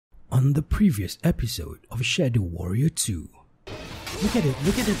On the previous episode of Shadow Warrior 2. Look at it,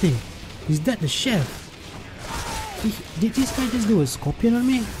 look at the thing. Is that the chef? Did this guy just do a scorpion on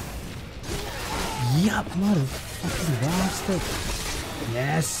me? Yup, motherfucking bastard.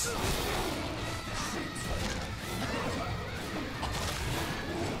 Yes.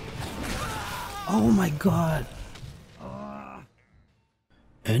 Oh my god.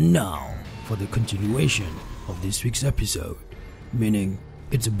 And now for the continuation of this week's episode, meaning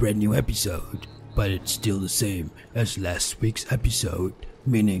it's a brand new episode, but it's still the same as last week's episode,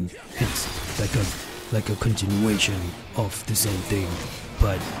 meaning it's like a continuation of the same thing,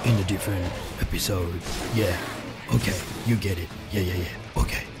 but in a different episode. Yeah, okay, you get it. Yeah.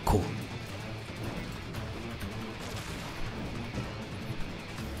 Okay, cool.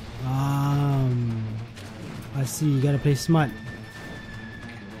 I see, you gotta play smart.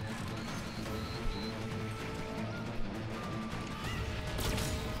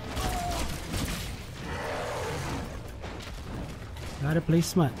 Gotta play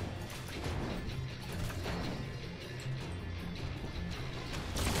smart.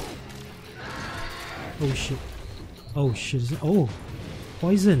 Oh shit. Oh shit. Oh!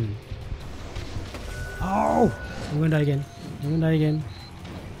 Poison! Oh! I'm gonna die again.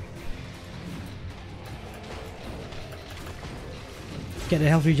 Get the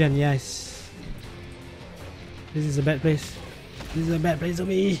health regen, yes. This is a bad place. This is a bad place for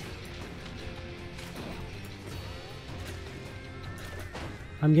me.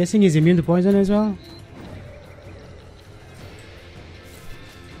 I'm guessing he's immune to poison as well.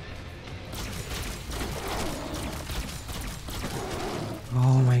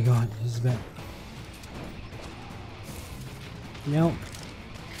 Oh my god, this is bad. No.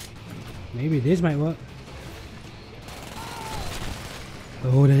 Maybe this might work.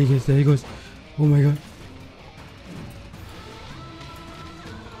 Oh, there he goes. Oh my god.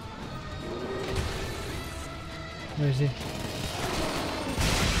 Where is he?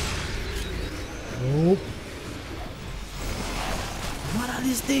 Oh. What are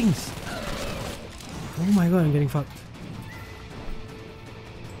these things? Oh my god, I'm getting fucked.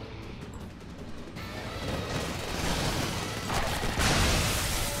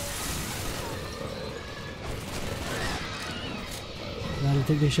 Gotta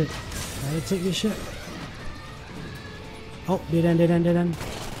take this shit. Oh, dead end.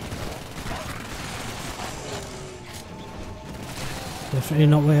 Definitely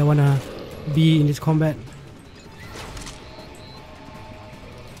not where I wanna be in this combat.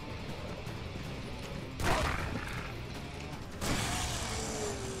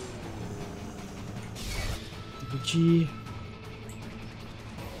 G.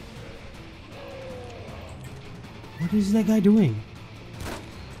 What is that guy doing?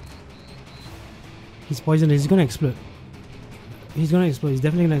 He's poisoned. He's gonna explode. He's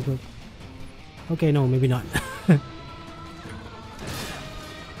definitely gonna explode. Okay, no, maybe not.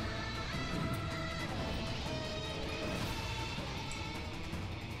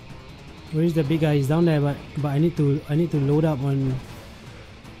 Where is the big guy? He's down there, but I need to load up on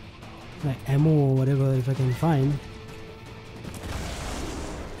like ammo or whatever if I can find.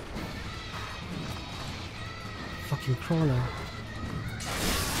 Fucking crawler.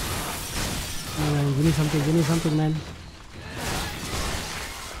 Man, give me something, man.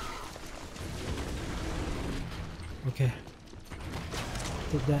 Okay.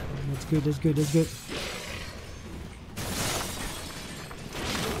 Take that. That's good.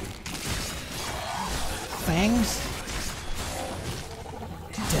 Fangs?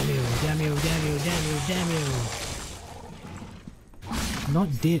 Damn you. Not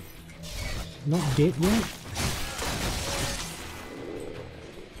dead yet?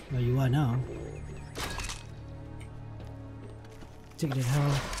 Well, you are now. Take that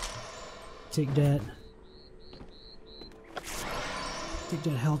health. Take that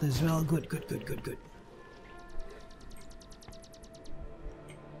health as well. Good.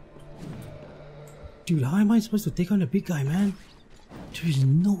 Dude, how am I supposed to take on the big guy, man? There is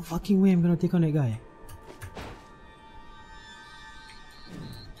no fucking way I'm gonna take on that guy.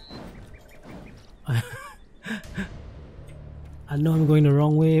 I know I'm going the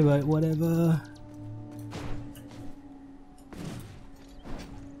wrong way, but whatever.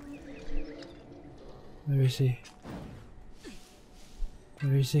 Where is he?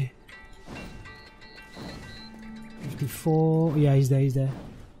 54. Yeah, he's there.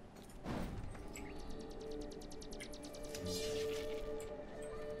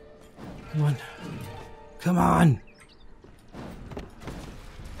 Come on!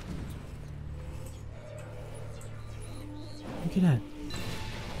 Look at that.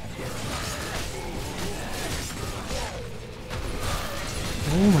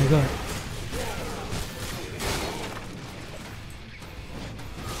 Oh my god.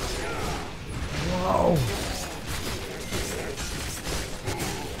 Wow.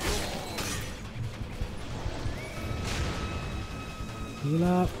 Heal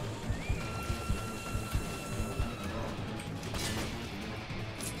up.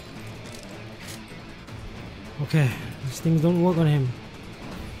 Okay, these things don't work on him.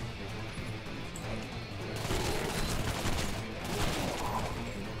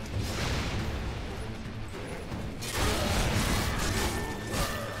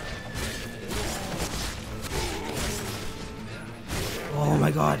 Oh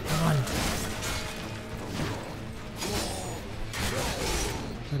my god, come on.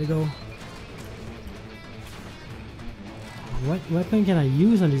 Gotta go. What weapon can I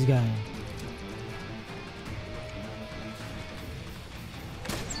use on this guy?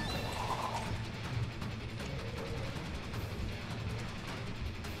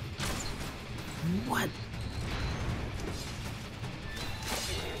 What?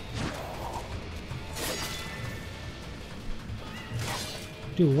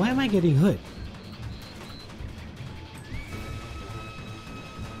 Dude, why am I getting hurt?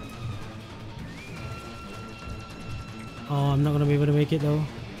 Oh, I'm not gonna be able to make it though.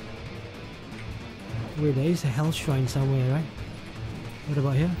 Wait, there is a hell shrine somewhere, right? What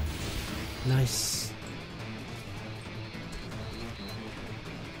about here? Nice.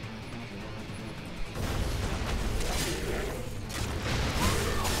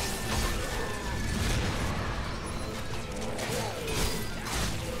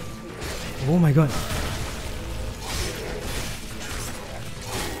 Oh my god.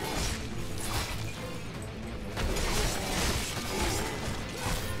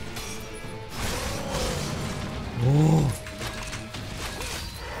 Oh.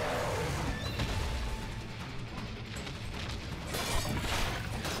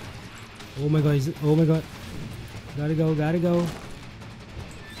 Oh my god, oh my god. Gotta go, gotta go.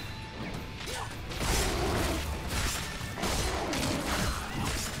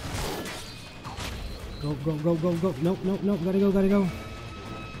 Go, go, go, go, go. Nope, nope, nope. Gotta go, gotta go.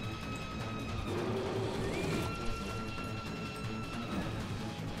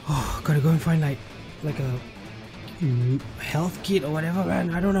 Oh, gotta go and find like a health kit or whatever, man.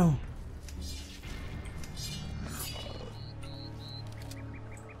 I don't know.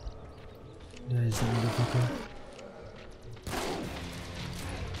 There is a motherfucker.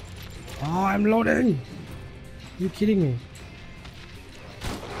 Oh, I'm loading. You kidding me?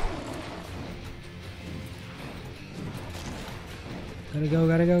 Gotta go,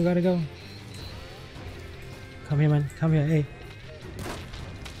 gotta go, gotta go. Come here, man. Come here, hey.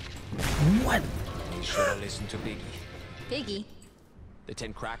 What? You should have listened to Biggie. Biggie? The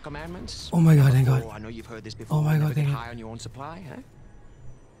 10 crack commandments? Oh my god, thank god. Oh, I know you've heard this before. Oh my god, Never get thank god. high on your own supply, huh?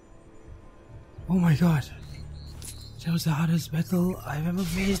 Oh my god. That was the hardest battle I've ever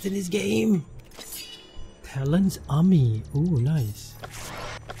faced in this game. Talon's army. Ooh, nice.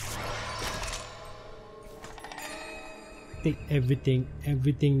 Take everything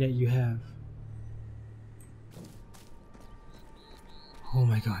that you have. Oh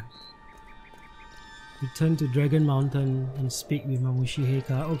my god. Return to Dragon Mountain and speak with Mamushi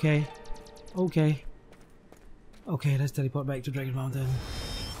Heika. Okay. Okay. Okay, let's teleport back to Dragon Mountain.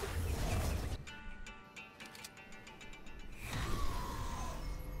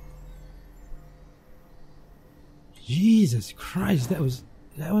 Jesus Christ, that was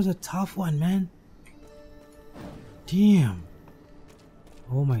a tough one, man. Damn.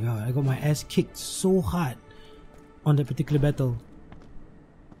 Oh my god, I got my ass kicked so hard on that particular battle.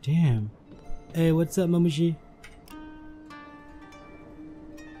 Damn. Hey, what's up, Mamushi?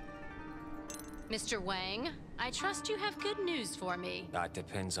 Mr. Wang, I trust you have good news for me. That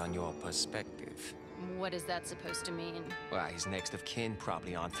depends on your perspective. What is that supposed to mean? Well, his next of kin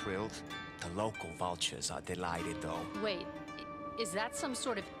probably aren't thrilled. The local vultures are delighted, though. Wait, is that some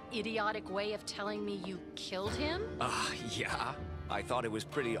sort of idiotic way of telling me you killed him? Yeah. I thought it was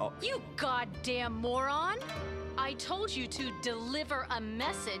pretty... You goddamn moron! I told you to deliver a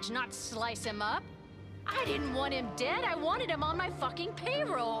message, not slice him up. I didn't want him dead, I wanted him on my fucking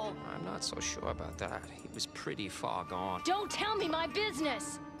payroll. I'm not so sure about that. He was pretty far gone. Don't tell me my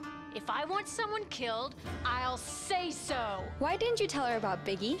business! If I want someone killed, I'll say so. Why didn't you tell her about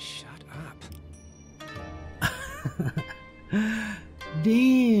Biggie? Shut up.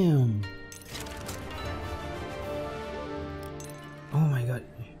 Damn. Oh my god.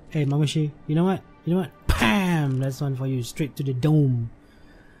 Hey, Mamushi, you know what? You know what? Bam! That's one for you, straight to the dome.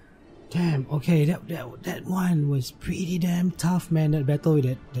 Damn, okay, that one was pretty damn tough, man. That battle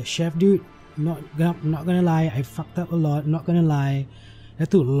with that chef dude. Not gonna lie, I fucked up a lot, not gonna lie. That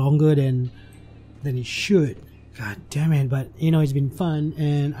took longer than it should. God damn it. But you know, it's been fun,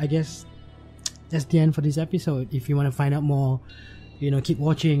 and I guess that's the end for this episode. If you want to find out more, you know, keep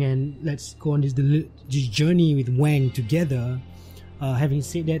watching and let's go on this journey with Wang together. Having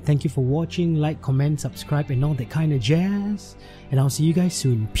said that, thank you for watching. Like, comment, subscribe, and all that kind of jazz. And I'll see you guys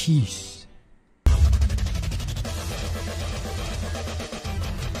soon. Peace.